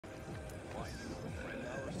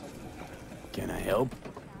Can I help?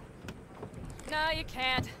 No, you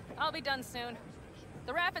can't. I'll be done soon.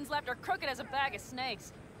 The Raffins left are crooked as a bag of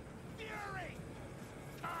snakes. Fury!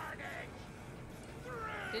 Carnage!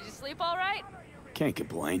 Did you sleep all right? Can't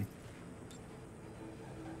complain.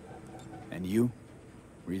 And you?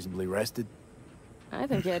 Reasonably rested? I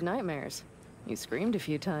think you had nightmares. You screamed a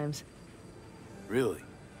few times. Really?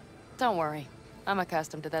 Don't worry. I'm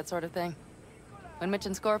accustomed to that sort of thing. When Mitch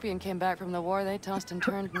and Scorpion came back from the war, they tossed and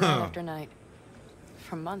turned night after night.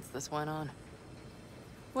 For months this went on.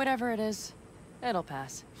 Whatever it is, it'll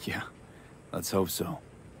pass. Yeah, let's hope so.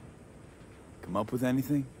 Come up with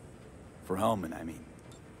anything? For Hellman, I mean.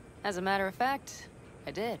 As a matter of fact,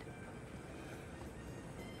 I did.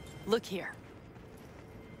 Look here.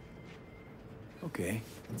 Okay,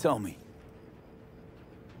 tell me.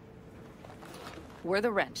 We're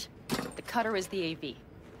the wrench. The cutter is the AV.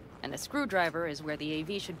 And the screwdriver is where the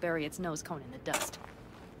AV should bury its nose cone in the dust.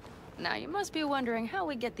 Now, you must be wondering how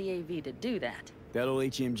we get the AV to do that. That old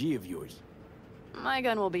HMG of yours. My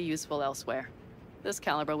gun will be useful elsewhere. This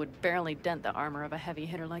caliber would barely dent the armor of a heavy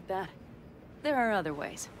hitter like that. There are other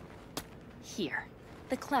ways. Here.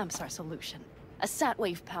 The clamp's our solution. A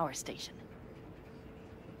Satwave power station.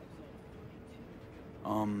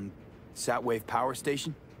 Satwave power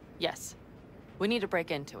station? Yes. We need to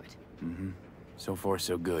break into it. Mm-hmm. So far,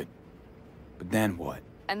 so good. But then what?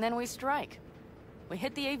 And then we strike. We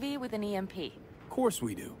hit the AV with an EMP. Of course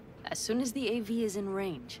we do. As soon as the AV is in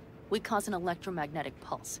range, we cause an electromagnetic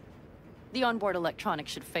pulse. The onboard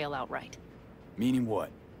electronics should fail outright. Meaning what?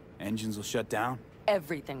 Engines will shut down?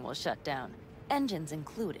 Everything will shut down. Engines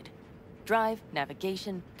included. Drive,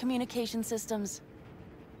 navigation, communication systems.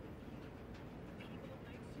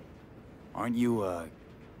 Aren't you,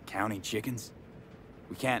 counting chickens?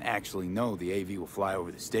 We can't actually know the AV will fly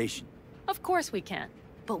over the station. Of course we can,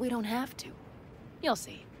 but we don't have to. You'll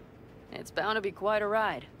see. It's bound to be quite a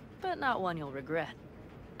ride, but not one you'll regret.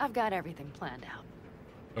 I've got everything planned out.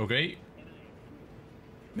 Okay.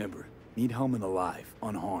 Remember, need Hellman alive,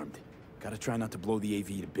 unharmed. Gotta try not to blow the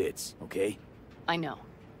AV to bits, okay? I know,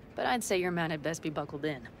 but I'd say your man had best be buckled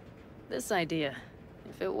in. This idea,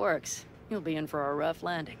 if it works, you'll be in for a rough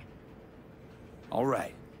landing. All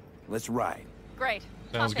right, let's ride. Great.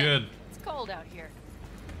 Sounds Hop in. good. It's cold out here.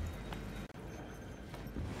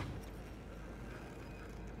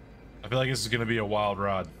 I feel like this is gonna be a wild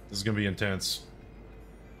ride. This is gonna be intense.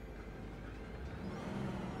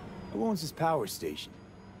 Who owns this power station?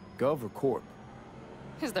 Gov or Corp?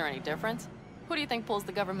 Is there any difference? Who do you think pulls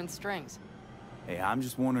the government's strings? Hey, I'm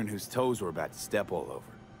just wondering whose toes we're about to step all over.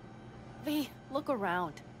 V, look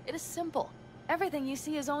around. It is simple. Everything you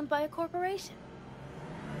see is owned by a corporation.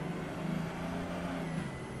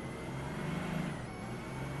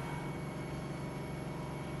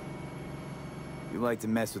 You like to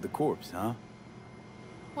mess with the corpse, huh?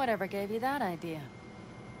 Whatever gave you that idea?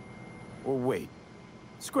 Or wait,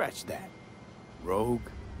 scratch that. Rogue,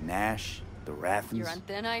 Nash, the Raffins. You're on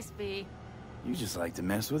thin ice, V. You just like to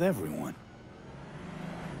mess with everyone.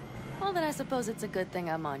 Well, then I suppose it's a good thing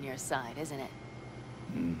I'm on your side, isn't it?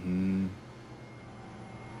 Mm-hmm.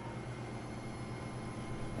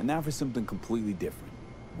 And now for something completely different.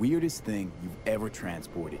 Weirdest thing you've ever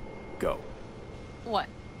transported. Go. What?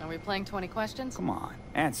 Are we playing 20 questions? Come on,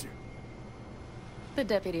 answer. The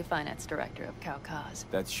Deputy Finance Director of Kaukaz.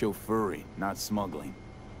 That's chauffeuring, not smuggling.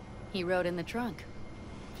 He rode in the trunk.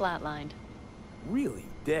 Flatlined. Really?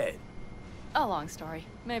 Dead? A long story.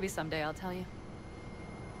 Maybe someday I'll tell you.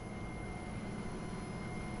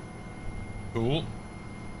 Cool.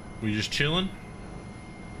 We just chilling?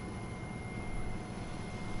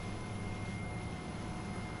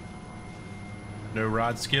 No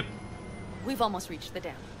ride skip? We've almost reached the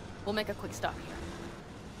dam. We'll make a quick stop here.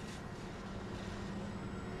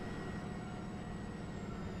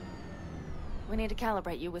 We need to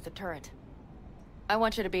calibrate you with the turret. I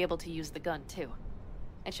want you to be able to use the gun, too.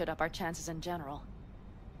 It should up our chances in general.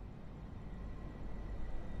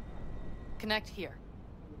 Connect here.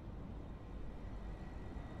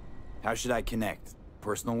 How should I connect?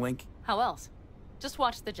 Personal link? How else? Just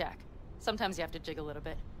watch the jack. Sometimes you have to jig a little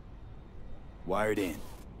bit. Wired in.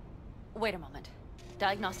 Wait a moment.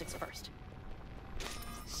 Diagnostics first.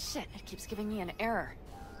 Shit, it keeps giving me an error.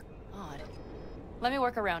 Odd. Let me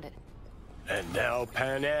work around it. And now,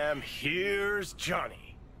 Pan Am, here's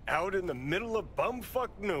Johnny. Out in the middle of bumfuck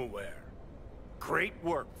nowhere. Great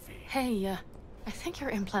work, V. Hey, I think your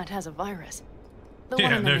implant has a virus. The one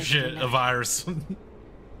Yeah, in the no next shit. unit. A virus.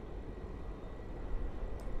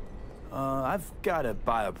 I've got a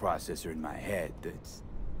bioprocessor in my head that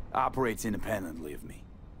operates independently of me.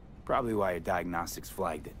 Probably why your diagnostics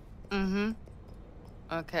flagged it. Mm-hmm.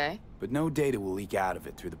 Okay, But no data will leak out of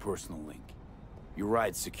it through the personal link. Your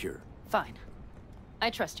ride's secure. fine. I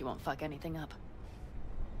trust you won't fuck anything up.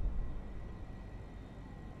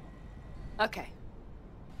 Okay.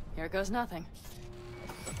 Here goes nothing.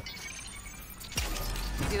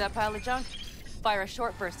 See that pile of junk? Fire a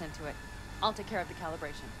short burst into it. I'll take care of the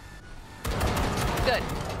calibration. Good.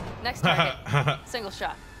 Next target. Single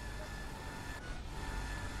shot.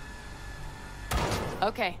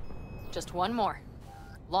 Okay. Just one more.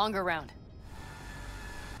 Longer round.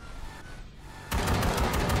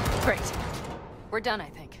 Great. We're done, I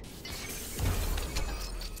think.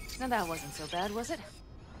 Now that wasn't so bad, was it?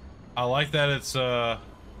 I like that it's Uh-huh.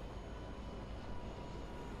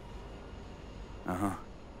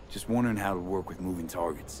 Just wondering how it'll work with moving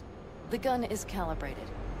targets. The gun is calibrated.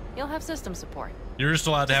 You'll have system support. you're just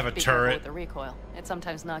allowed to have a Be careful turret with the recoil. It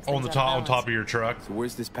sometimes knocks on things the out top of on top balance. of your truck. So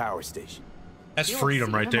where's this power station? That's You'll freedom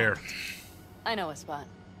see in right a there. moment. I know a spot.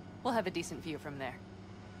 We'll have a decent view from there.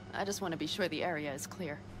 I just want to be sure the area is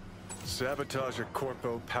clear. Sabotage a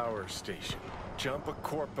Corpo power station. Jump a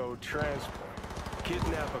Corpo transport.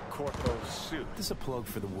 Kidnap a Corpo suit. Is this a plug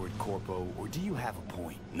for the word corpo, or do you have a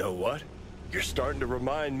point? Know what? You're starting to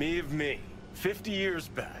remind me of me. 50 years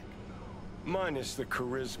back. Minus the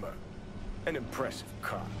charisma. An impressive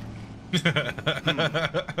cop.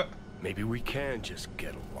 Maybe we can just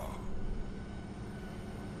get along.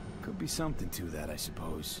 Could be something to that, I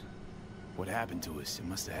suppose. What happened to us? It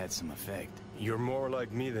must have had some effect. You're more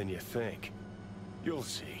like me than you think. You'll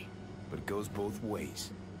see. But it goes both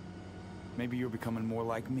ways. Maybe you're becoming more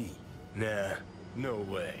like me. Nah, no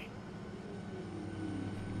way.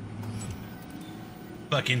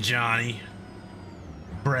 Fucking Johnny.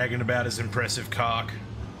 Bragging about his impressive cock.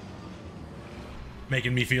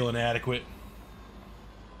 Making me feel inadequate.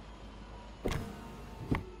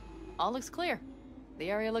 All looks clear. The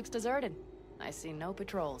area looks deserted. I see no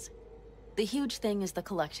patrols. The huge thing is the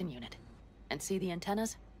collection unit. And see the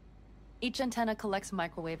antennas? Each antenna collects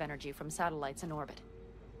microwave energy from satellites in orbit.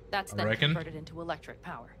 That's then converted into electric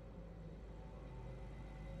power.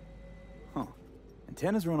 Huh.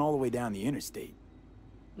 Antennas run all the way down the interstate.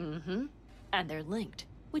 Mm-hmm. And they're linked,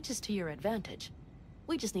 which is to your advantage.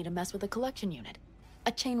 We just need to mess with the collection unit.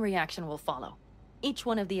 A chain reaction will follow. Each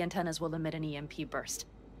one of the antennas will emit an EMP burst.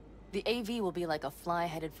 The AV will be like a fly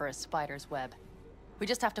headed for a spider's web. We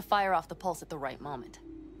just have to fire off the pulse at the right moment.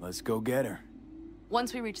 Let's go get her.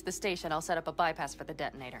 Once we reach the station, I'll set up a bypass for the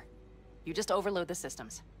detonator. You just overload the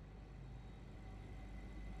systems.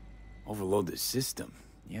 Overload the system?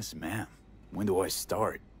 Yes, ma'am. When do I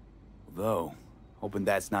start? Though, hoping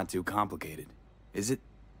that's not too complicated. Is it?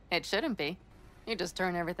 It shouldn't be. You just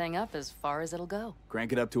turn everything up as far as it'll go.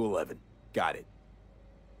 Crank it up to 11. Got it.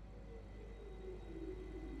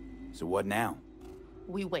 So what now?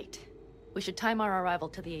 We wait. We should time our arrival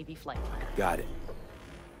to the AV flight plan. Got it.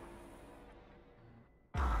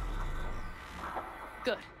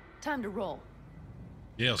 Good. Time to roll.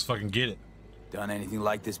 Yeah, let's fucking get it. Done anything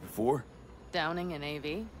like this before? Downing an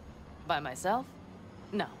AV? By myself?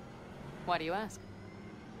 No. Why do you ask?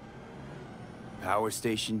 Power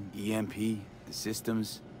station, EMP, the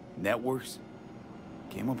systems, networks.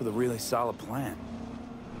 Came up with a really solid plan.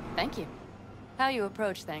 Thank you. How you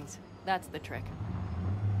approach things, that's the trick.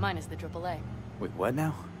 Mine is the AAA. Wait, what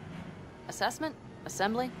now? Assessment,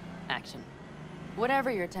 assembly, action. Whatever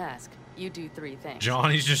your task, you do 3 things.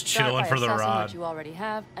 Johnny's just Start chilling by for the assessing ride. what you already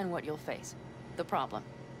have and what you'll face. The problem.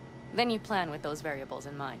 Then you plan with those variables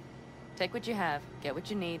in mind. Take what you have, get what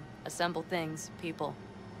you need, assemble things, people.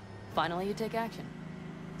 Finally, you take action.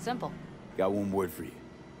 Simple. Got one word for you.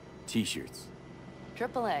 T-shirts.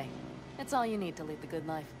 AAA. It's all you need to lead the good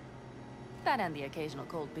life. That and the occasional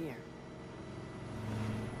cold beer.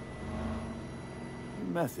 Your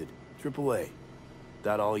method. AAA.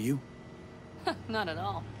 That all you? Not at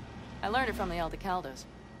all. I learned it from the Aldecaldos.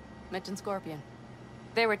 Mitch and Scorpion.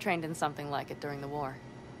 They were trained in something like it during the war.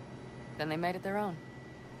 Then they made it their own.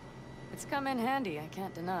 It's come in handy, I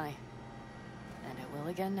can't deny. And it will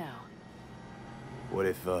again now. What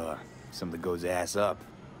if, something goes ass up?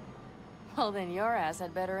 Well, then your ass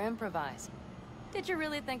had better improvise. Did you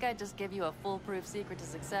really think I'd just give you a foolproof secret to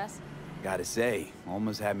success? Gotta say,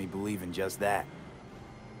 almost had me believe in just that.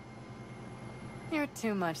 You're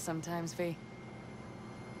too much sometimes, V.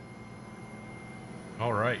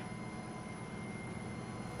 All right.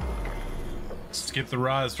 Skip the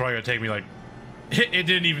ride. It's probably gonna take me like... It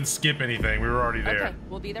didn't even skip anything. We were already there. Okay,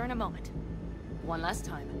 we'll be there in a moment. One last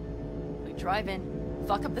time. We drive in,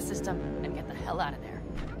 fuck up the system, and get the hell out of there.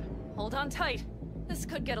 Hold on tight. This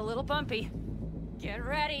could get a little bumpy. Get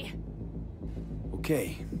ready.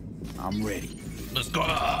 Okay, I'm ready. Let's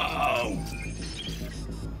go!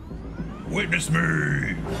 Witness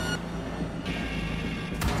me.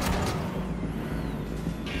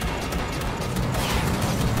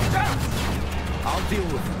 I'll deal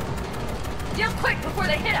with it. Deal quick before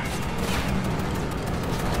they hit us.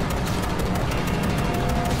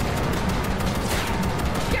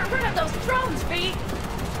 Get rid of those drones, V.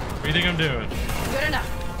 What do you think I'm doing? Good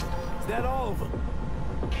enough. Is that all of them?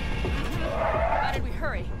 How did we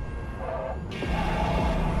hurry?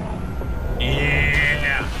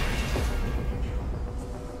 Yeah.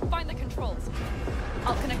 Find the controls.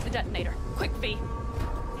 I'll connect the detonator. Quick, V.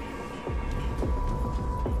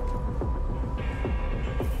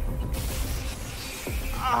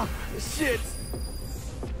 Ah, shit.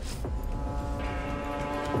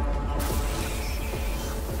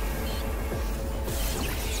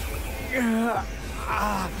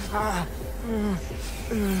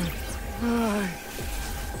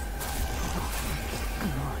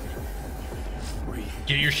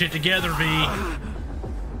 Get your shit together, V.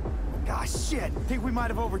 Ah, shit. Think we might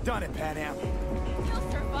have overdone it, Pan Am.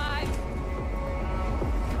 You'll survive.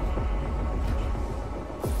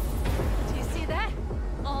 Do you see that?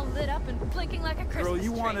 All lit up and blinking like a Christmas Girl,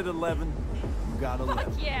 you tree. wanted 11. You got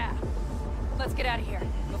 11. Fuck yeah. Let's get out of here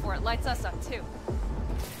before it lights us up, too.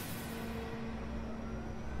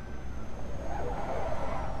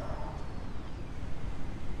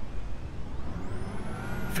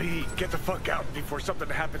 V, get the fuck out before something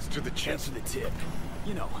happens to the Thanks chip. for the tip.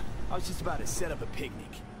 You know, I was just about to set up a picnic.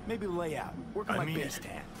 Maybe lay out. Work on my base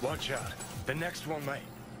tan. Watch out. The next one might.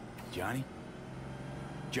 Johnny?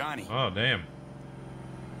 Johnny. Oh, damn.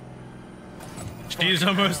 She's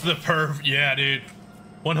almost the perf. Yeah, dude.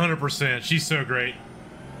 100%. She's so great.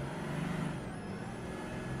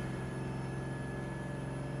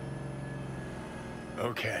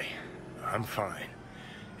 Okay, I'm fine.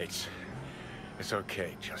 It's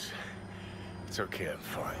okay, just... It's okay, I'm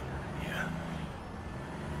fine. Yeah.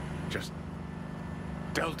 Just...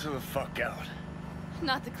 Delta the fuck out.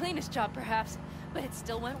 Not the cleanest job, perhaps, but it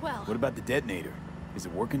still went well. What about the detonator? Is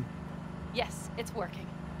it working? Yes, it's working.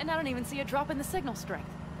 And I don't even see a drop in the signal strength.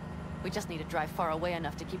 We just need to drive far away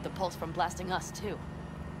enough to keep the pulse from blasting us, too.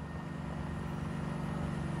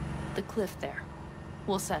 The cliff there.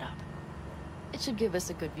 We'll set up. It should give us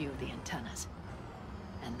a good view of the antennas.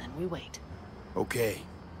 And then we wait. Okay.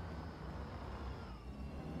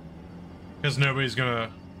 Because nobody's gonna...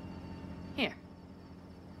 Here.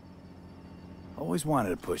 Always wanted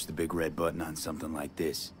to push the big red button on something like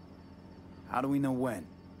this. How do we know when?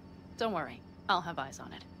 Don't worry. I'll have eyes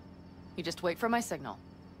on it. You just wait for my signal.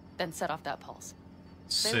 Then set off that pulse.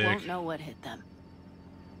 Sick. They won't know what hit them.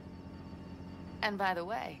 And by the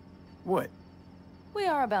way... What? We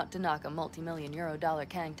are about to knock a multi-million euro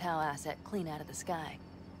Kang Tao asset clean out of the sky.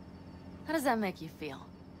 How does that make you feel?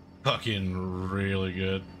 Fucking really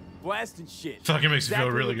good. Blasting shit. Fucking makes you feel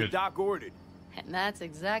Exactly really what the good. Doc ordered. And that's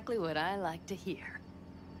exactly what I like to hear.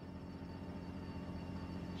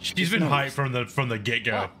 She's been hyped from the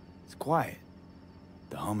get-go. What? It's quiet.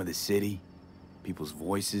 The hum of the city, people's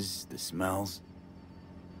voices, the smells.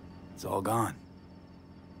 It's all gone.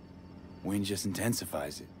 Wind just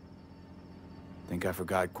intensifies it. Think I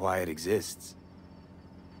forgot quiet exists.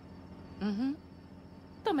 Mm-hmm.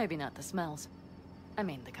 Though maybe not the smells. I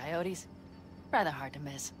mean, the coyotes. Rather hard to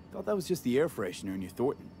miss. Thought that was just the air freshener in your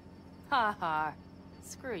Thornton. Ha ha.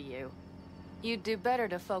 Screw you. You'd do better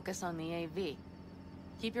to focus on the AV.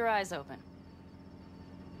 Keep your eyes open.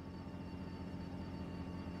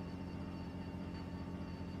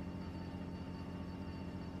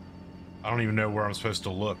 I don't even know where I'm supposed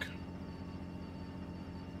to look.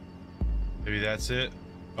 Maybe that's it.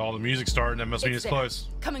 Oh, the music's starting. That must mean it's there, close.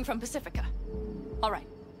 coming from Pacifica. All right,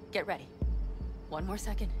 get ready. One more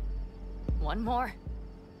second. One more.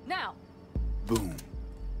 Now. Boom.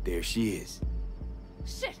 There she is.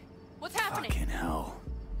 Shit. What's happening? Fucking hell.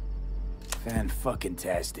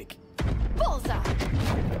 Fan-fucking-tastic. Bullseye.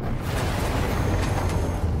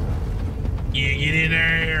 Yeah, get in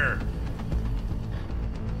there.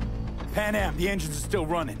 Pan Am, the engines are still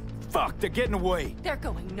running. Fuck, they're getting away. They're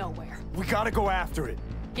going nowhere. We gotta go after it.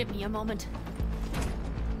 Give me a moment.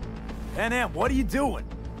 Pan Am, what are you doing?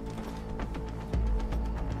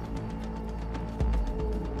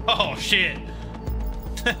 Oh, shit.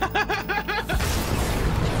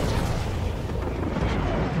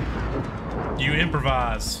 You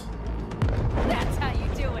improvise. That's how you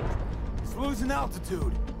do it. It's losing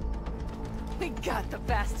altitude. We got the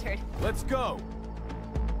bastard. Let's go.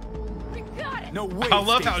 We got it. No way. I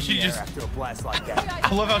love it how stays she in the air just- after a blast like that.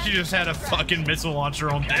 I love how she just had a fucking missile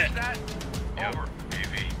launcher on deck. That? Over.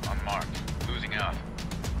 AV, unmarked. Losing out.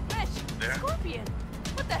 Mitch, There? Scorpion.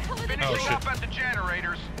 What the hell are they Finishing doing? shit. up at the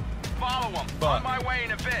generators. Follow him. Fuck. On my way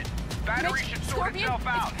in a bit. Battery Mitch, should sort Scorpion, itself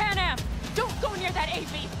out. it's Pan Am. Don't go near that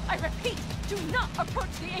AV. I repeat, do not approach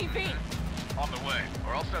the AV. On the way,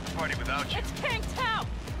 or I'll start the party without you. It's Kang Tao.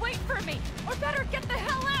 Wait for me, or better get the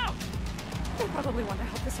hell out. They probably want to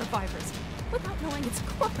help the survivors without knowing it's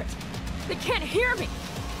corporate. They can't hear me.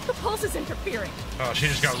 The pulse is interfering. Oh, she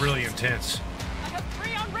just got really intense. I have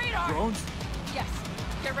 3 on radar. Drones? Yes,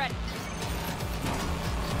 get ready.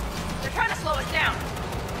 They're trying to slow us down.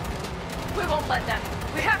 We won't let them.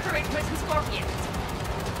 We have to reach Mission Scorpion.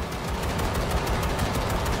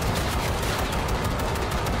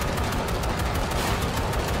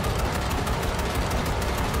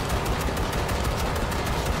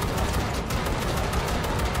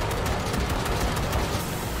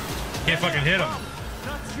 Can't fucking hit him.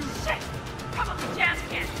 Shit! Probably jazz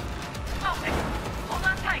can. Help me. Hold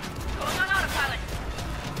on tight. Going on autopilot.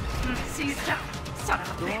 Seized up. Son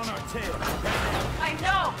of a They're on bitch. our tail. I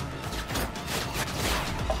know.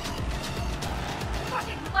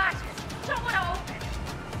 Fucking latches. Don't want to open.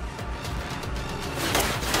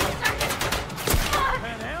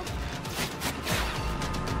 Pan Am?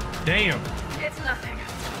 Damn. It's nothing.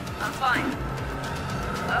 I'm fine.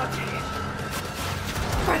 Okay.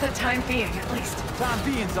 For the time being, at least. Time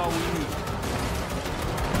being's all we need.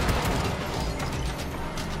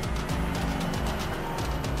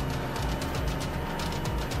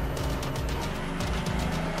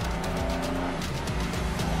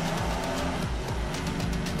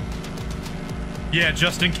 Yeah,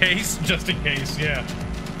 just in case. Just in case, yeah.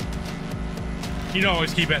 You know,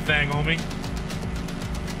 always keep that thing on me.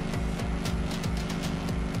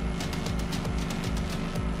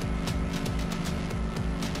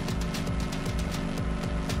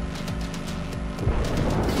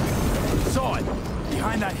 Saw it!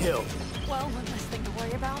 Behind that hill. Well, one less thing to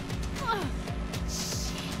worry about. Ugh.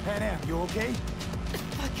 Pan Am, you okay?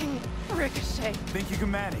 Fucking ricochet. Think you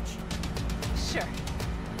can manage? Sure.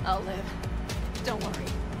 I'll live. Don't worry.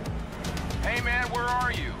 Hey man, where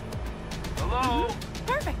are you? Hello?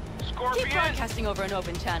 Perfect. Scorpion? Keep broadcasting over an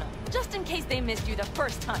open channel, just in case they missed you the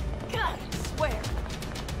first time. God, I swear.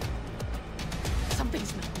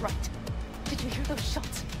 Something's not right. Did you hear those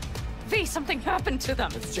shots? V, something happened to them.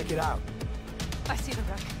 Let's check it out. I see the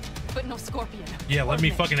wreck, but no Scorpion. Yeah, let Or me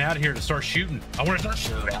Mitch. fucking out of here to start shooting. I want to start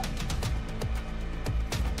shooting.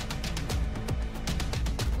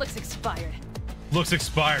 Looks expired. Looks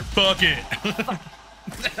expired. Fuck it.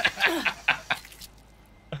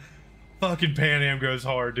 Fucking Pan Am goes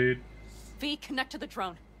hard, dude. V, connect to the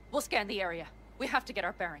drone. We'll scan the area. We have to get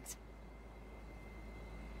our bearings.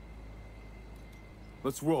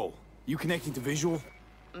 Let's roll. You connecting to visual?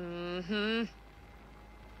 Mm-hmm.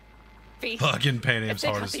 V, Fucking Pan if Am's they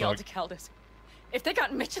hard got as the fuck. Aldecaldos, if they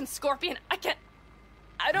got Mitch and Scorpion, I don't...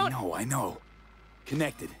 I know.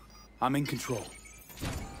 Connected. I'm in control.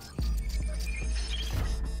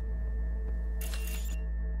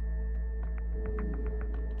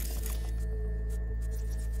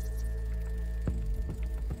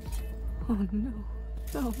 Oh no.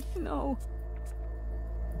 No, no.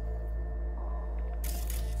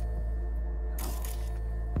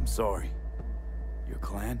 I'm sorry. Your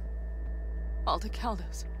clan?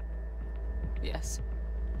 Aldecaldos. Yes.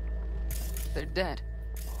 They're dead.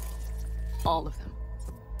 All of them.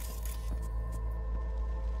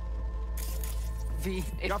 V,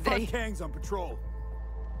 if Got they... 5 Kangs on patrol.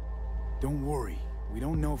 Don't worry. We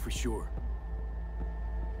don't know for sure.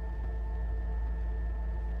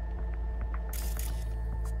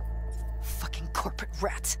 Fucking corporate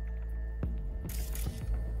rats.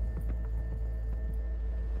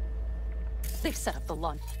 They've set up the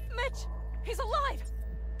launch. Mitch! He's alive!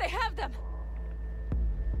 They have them!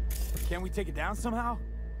 Can we take it down somehow?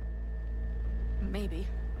 Maybe.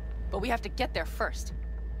 But we have to get there first.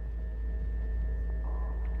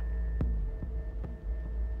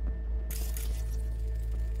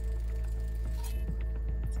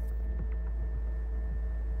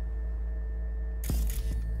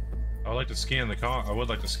 I would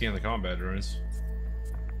like to scan the combat drones.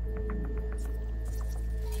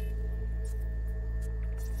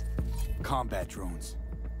 Combat drones.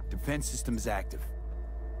 Defense system is active.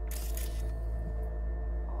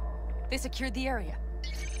 They secured the area.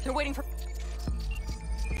 They're waiting for...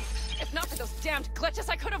 If not for those damned glitches,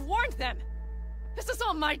 I could have warned them! This is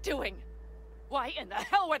all my doing! Why in the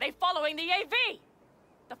hell were they following the AV?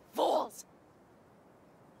 The fools!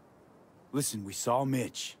 Listen, we saw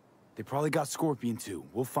Mitch. They probably got Scorpion too.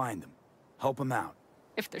 We'll find them. Help them out.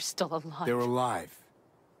 If they're still alive. They're alive.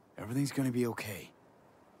 Everything's gonna be okay.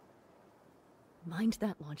 Mind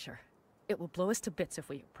that launcher. It will blow us to bits if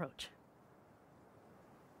we approach.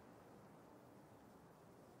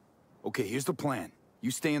 Okay, here's the plan.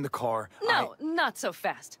 You stay in the car. No, not so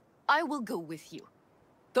fast. I will go with you.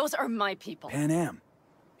 Those are my people. Pan Am.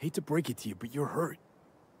 Hate to break it to you, but you're hurt.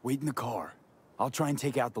 Wait in the car. I'll try and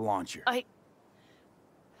take out the launcher.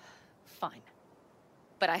 Fine.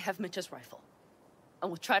 But I have Mitch's rifle. I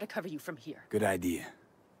will try to cover you from here. Good idea.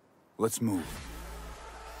 Let's move.